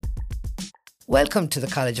Welcome to the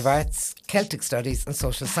College of Arts, Celtic Studies and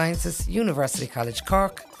Social Sciences, University College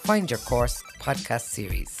Cork, Find Your Course podcast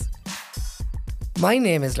series. My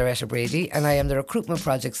name is Loretta Brady and I am the Recruitment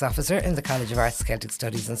Projects Officer in the College of Arts, Celtic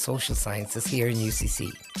Studies and Social Sciences here in UCC.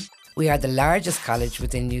 We are the largest college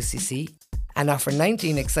within UCC and offer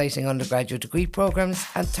 19 exciting undergraduate degree programmes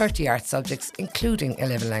and 30 art subjects, including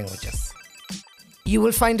 11 languages. You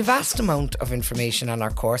will find a vast amount of information on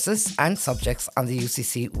our courses and subjects on the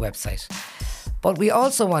UCC website. But we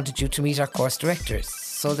also wanted you to meet our course directors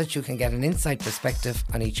so that you can get an inside perspective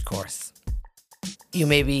on each course. You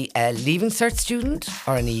may be a Leaving Cert student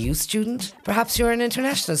or an EU student. Perhaps you're an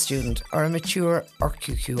international student or a mature or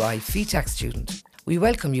QQI FETAC student. We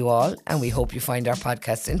welcome you all and we hope you find our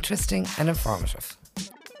podcast interesting and informative.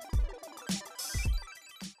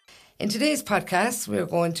 In today's podcast, we're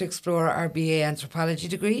going to explore our BA Anthropology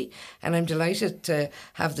degree, and I'm delighted to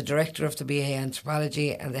have the Director of the BA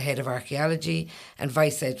Anthropology and the Head of Archaeology and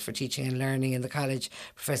Vice Head for Teaching and Learning in the College,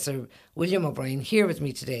 Professor William O'Brien, here with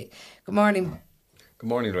me today. Good morning. Good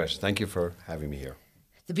morning, Loretta. Thank you for having me here.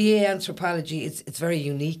 The BA Anthropology, it's very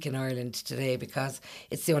unique in Ireland today because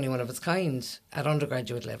it's the only one of its kind at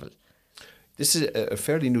undergraduate level. This is a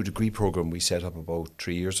fairly new degree programme we set up about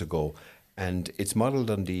 3 years ago. And it's modelled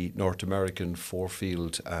on the North American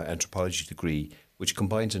four-field anthropology degree, which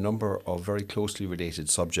combines a number of very closely related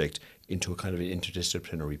subjects into a kind of an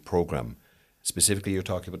interdisciplinary programme. Specifically, you're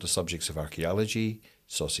talking about the subjects of archaeology,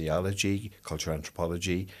 sociology, cultural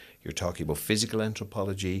anthropology. You're talking about physical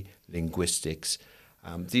anthropology, linguistics.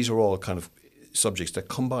 These are all kind of subjects that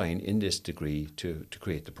combine in this degree to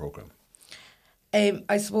create the programme.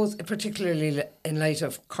 I suppose, particularly in light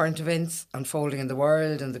of current events unfolding in the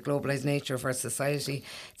world and the globalised nature of our society,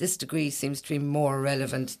 this degree seems to be more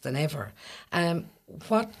relevant than ever.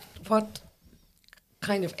 What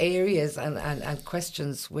kind of areas and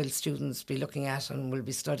questions will students be looking at and will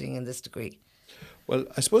be studying in this degree? Well,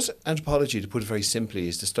 I suppose anthropology, to put it very simply,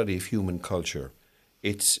 is the study of human culture.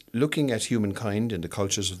 It's looking at humankind and the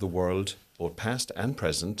cultures of the world, both past and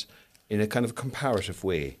present, in a kind of comparative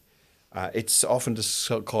way. It's often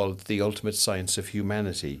called the ultimate science of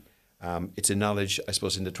humanity. It's a knowledge, I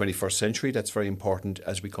suppose, in the 21st century that's very important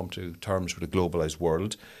as we come to terms with a globalised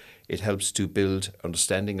world. It helps to build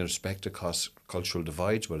understanding and respect across cultural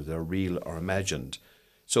divides, whether they're real or imagined.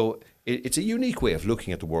 So it's a unique way of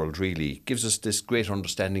looking at the world, really. It gives us this greater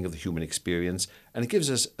understanding of the human experience, and it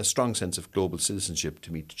gives us a strong sense of global citizenship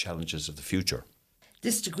to meet the challenges of the future.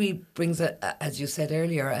 This degree brings, as you said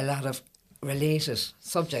earlier, a lot of related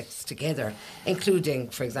subjects together, including,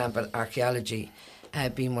 for example, archaeology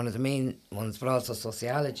being one of the main ones, but also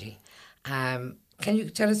sociology. Can you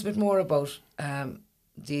tell us a bit more about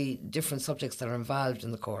the different subjects that are involved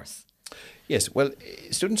in the course? Yes, well,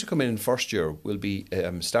 students who come in first year will be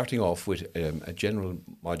starting off with a general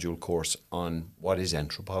module course on what is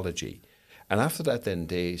anthropology. And after that, then,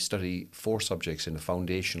 they study 4 subjects in a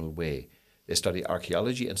foundational way. They study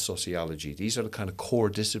archaeology and sociology. These are the kind of core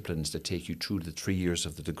disciplines that take you through the 3 years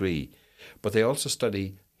of the degree. But they also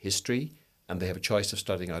study history, and they have a choice of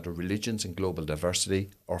studying either religions and global diversity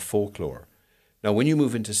or folklore. Now, when you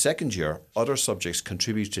move into second year, other subjects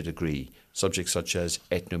contribute to the degree, subjects such as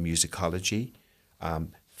ethnomusicology,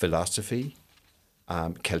 philosophy,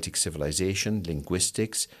 Celtic civilization,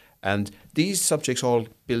 linguistics, and these subjects all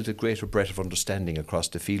build a greater breadth of understanding across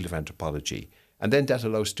the field of anthropology. And then that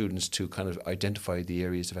allows students to kind of identify the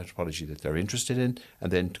areas of anthropology that they're interested in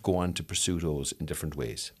and then to go on to pursue those in different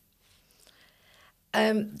ways.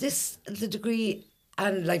 The degree,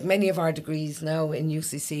 and like many of our degrees now in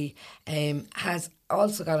UCC, has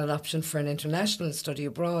also got an option for an international study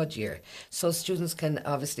abroad year. So students can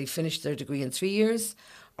obviously finish their degree in 3 years,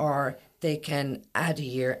 or they can add a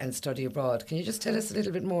year and study abroad. Can you just tell us a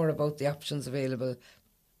little bit more about the options available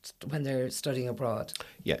when they're studying abroad?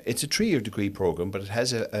 Yeah, it's a 3-year degree programme, but it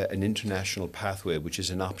has an international pathway, which is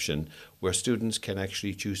an option where students can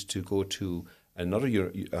actually choose to go to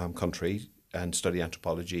another country and study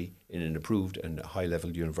anthropology in an approved and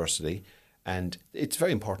high-level university. And it's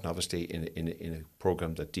very important, obviously, in a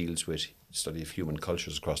programme that deals with study of human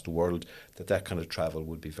cultures across the world, that kind of travel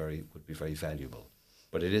would be very valuable.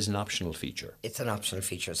 But it is an optional feature. It's an optional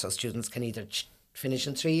feature, so students can either finish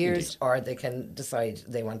in 3 years, indeed, or they can decide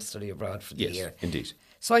they want to study abroad for the year. Yes, indeed.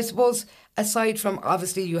 So I suppose, aside from,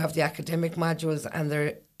 obviously, you have the academic modules, and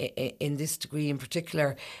there, in this degree in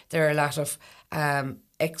particular, there are a lot of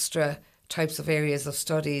extra types of areas of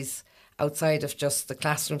studies outside of just the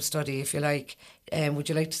classroom study, if you like. Would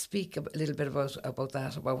you like to speak a little bit about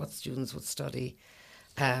that, about what students would study?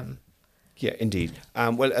 Yeah, indeed.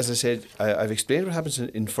 Well, as I said, I've explained what happens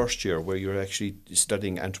in first year, where you're actually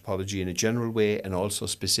studying anthropology in a general way, and also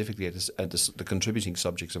specifically at the contributing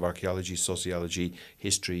subjects of archaeology, sociology,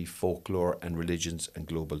 history, folklore, and religions and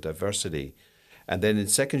global diversity. And then in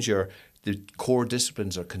second year, the core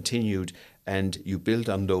disciplines are continued, and you build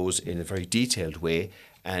on those in a very detailed way.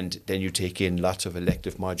 And then you take in lots of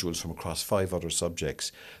elective modules from across 5 other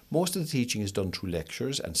subjects. Most of the teaching is done through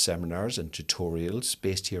lectures and seminars and tutorials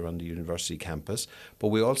based here on the university campus, but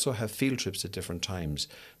we also have field trips at different times.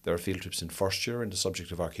 There are field trips in first year in the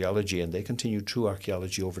subject of archaeology, and they continue through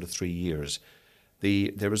archaeology over the 3 years.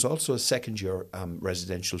 There is also a second year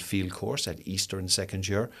residential field course at Easter in second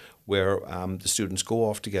year, where the students go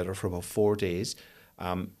off together for about 4 days.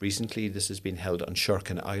 Recently, this has been held on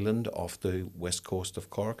Sherkin Island off the west coast of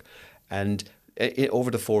Cork, and over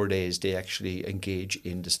the 4 days they actually engage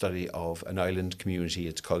in the study of an island community,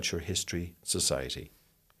 its culture, history, society.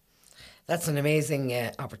 That's an amazing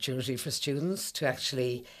opportunity for students to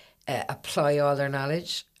actually apply all their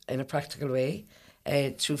knowledge in a practical way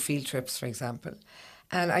through field trips, for example.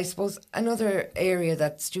 And I suppose another area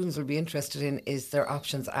that students will be interested in is their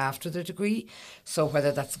options after their degree. So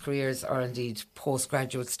whether that's careers or indeed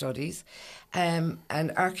postgraduate studies. And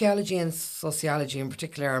archaeology and sociology in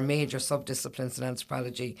particular are major subdisciplines in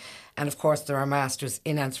anthropology. And of course there are masters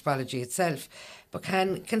in anthropology itself. But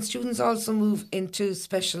can students also move into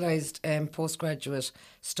specialised postgraduate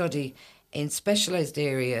study in specialised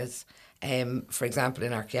areas? For example,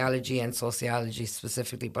 in archaeology and sociology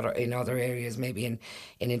specifically, but in other areas, maybe in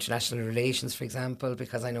international relations, for example,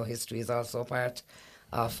 because I know history is also part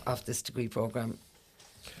of this degree programme.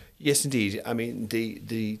 Yes, indeed. I mean,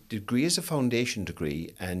 the degree is a foundation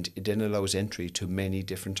degree, and it then allows entry to many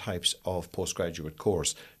different types of postgraduate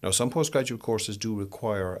course. Now, some postgraduate courses do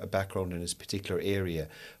require a background in this particular area,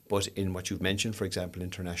 but in what you've mentioned, for example,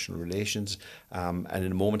 international relations, and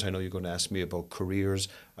in a moment I know you're going to ask me about careers,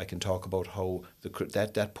 I can talk about how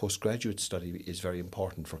that postgraduate study is very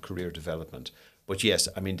important for career development. But yes,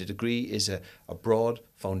 I mean, the degree is a broad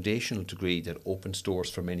foundational degree that opens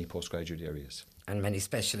doors for many postgraduate areas. And many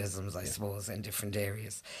specialisms, I suppose, in different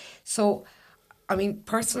areas. So, I mean,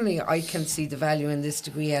 personally, I can see the value in this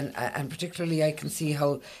degree, and particularly I can see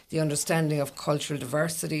how the understanding of cultural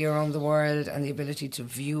diversity around the world and the ability to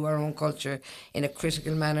view our own culture in a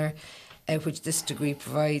critical manner, which this degree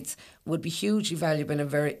provides, would be hugely valuable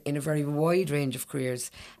in a very wide range of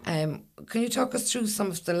careers. Can you talk us through some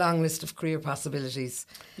of the long list of career possibilities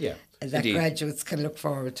that indeed. Graduates can look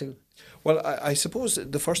forward to? Well, I suppose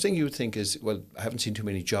the first thing you would think is, well, I haven't seen too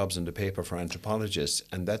many jobs in the paper for anthropologists,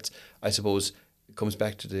 and that's, I suppose, comes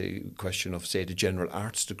back to the question of, say, the general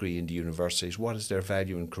arts degree in the universities. What is their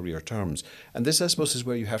value in career terms? And this, I suppose, is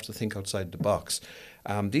where you have to think outside the box.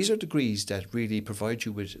 These are degrees that really provide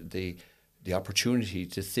you with the opportunity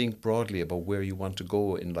to think broadly about where you want to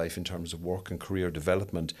go in life in terms of work and career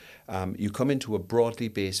development. You come into a broadly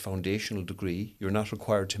based foundational degree. You're not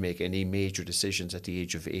required to make any major decisions at the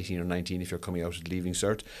age of 18 or 19 if you're coming out at Leaving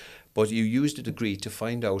Cert, but you use the degree to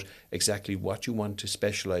find out exactly what you want to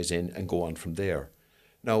specialise in and go on from there.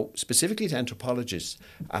 Now, specifically to anthropologists,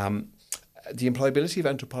 the employability of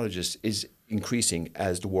anthropologists is increasing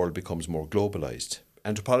as the world becomes more globalised.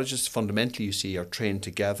 Anthropologists fundamentally, you see, are trained to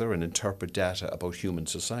gather and interpret data about human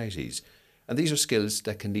societies. And these are skills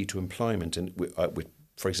that can lead to employment with,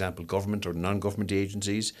 for example, government or non-government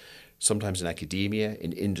agencies, sometimes in academia,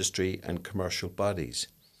 in industry and commercial bodies.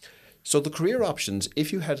 So the career options,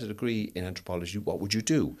 if you had a degree in anthropology, what would you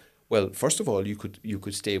do? Well, first of all, you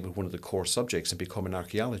could stay with one of the core subjects and become an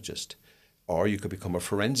archaeologist. Or you could become a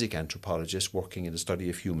forensic anthropologist working in the study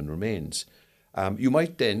of human remains. You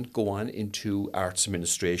might then go on into arts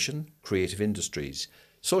administration, creative industries.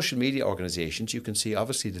 Social media organisations, you can see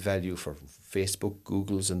obviously the value for Facebook,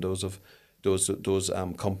 Google's and those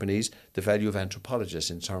companies, the value of anthropologists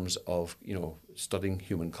in terms of, studying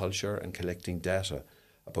human culture and collecting data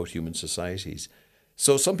about human societies.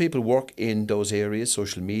 So some people work in those areas: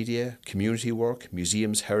 social media, community work,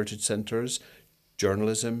 museums, heritage centres,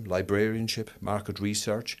 journalism, librarianship, market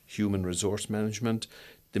research, human resource management,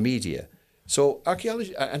 the media. So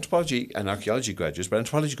anthropology and archaeology graduates, but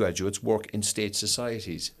anthropology graduates work in state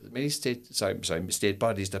societies, many state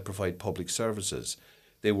bodies that provide public services.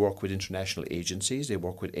 They work with international agencies, they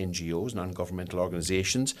work with NGOs, non-governmental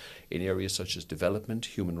organisations, in areas such as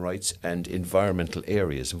development, human rights and environmental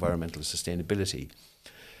areas, environmental sustainability.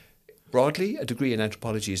 Broadly, a degree in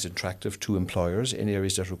anthropology is attractive to employers in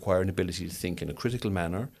areas that require an ability to think in a critical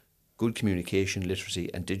manner, good communication, literacy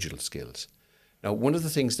and digital skills. Now, one of the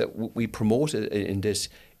things that we promote in this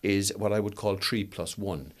is what I would call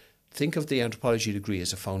 3+1. Think of the anthropology degree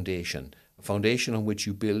as a foundation foundation on which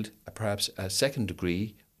you build perhaps a second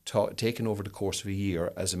degree taken over the course of a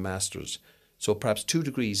year as a master's. So perhaps 2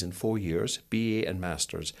 degrees in 4 years, BA and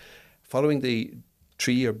master's. Following the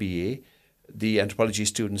 3-year BA, the anthropology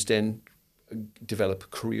students then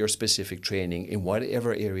develop career-specific training in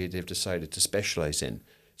whatever area they've decided to specialise in.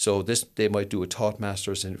 So they might do a taught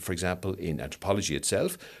master's, for example, in anthropology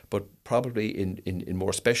itself, but probably in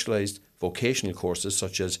more specialised vocational courses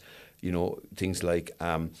such as, things like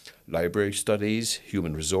library studies,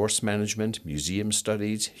 human resource management, museum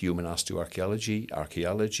studies, human osteoarchaeology,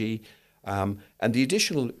 archaeology. And the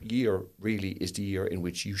additional year really is the year in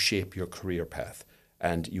which you shape your career path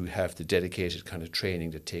and you have the dedicated kind of training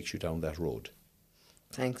that takes you down that road.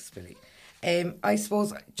 Thanks, Billy. I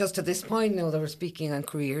suppose just at this point now that we're speaking on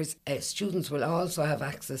careers, students will also have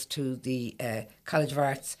access to the College of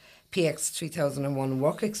Arts PX 3001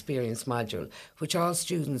 Work Experience module, which all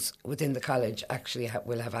students within the college actually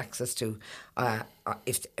will have access to,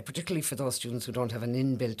 particularly for those students who don't have an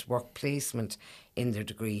inbuilt work placement in their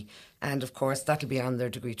degree. And of course, that'll be on their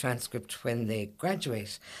degree transcript when they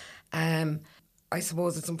graduate. I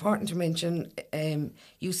suppose it's important to mention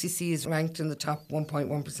UCC is ranked in the top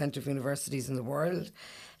 1.1% of universities in the world.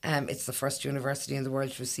 It's the first university in the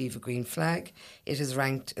world to receive a green flag. It is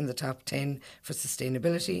ranked in the top 10 for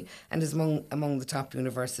sustainability and is among the top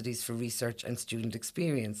universities for research and student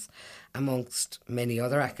experience, amongst many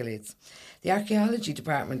other accolades. The archaeology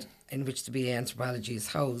department, in which the BA Anthropology is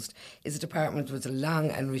housed, is a department with a long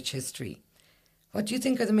and rich history. What do you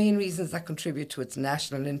think are the main reasons that contribute to its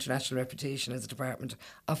national and international reputation as a department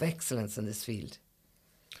of excellence in this field?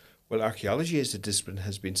 Well, archaeology as a discipline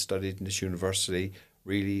has been studied in this university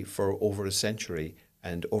really for over a century,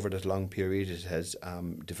 and over that long period it has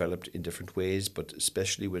developed in different ways, but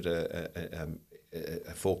especially with a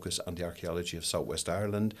focus on the archaeology of Southwest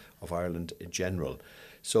Ireland, of Ireland in general.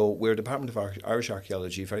 So we're a Department of Irish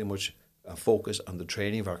Archaeology very much focus on the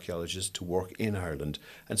training of archaeologists to work in Ireland,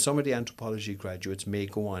 and some of the anthropology graduates may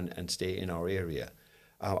go on and stay in our area.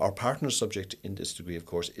 Our partner subject in this degree, of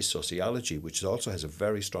course, is sociology, which also has a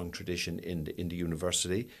very strong tradition in the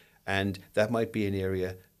university, and that might be an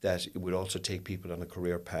area that would also take people on a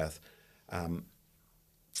career path.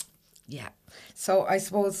 Yeah, so I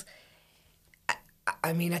suppose,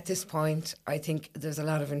 at this point, I think there's a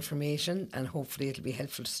lot of information and hopefully it'll be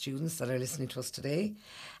helpful to students that are listening to us today.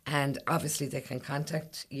 And obviously they can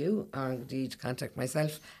contact you or indeed contact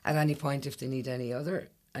myself at any point if they need any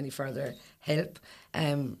further help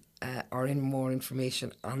or any more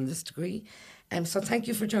information on this degree. So thank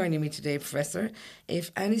you for joining me today, Professor.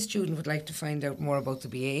 If any student would like to find out more about the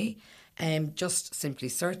BA, just simply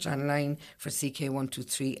search online for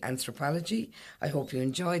CK123 Anthropology. I hope you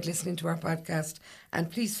enjoyed listening to our podcast, and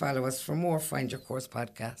please follow us for more Find Your Course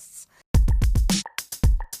podcasts.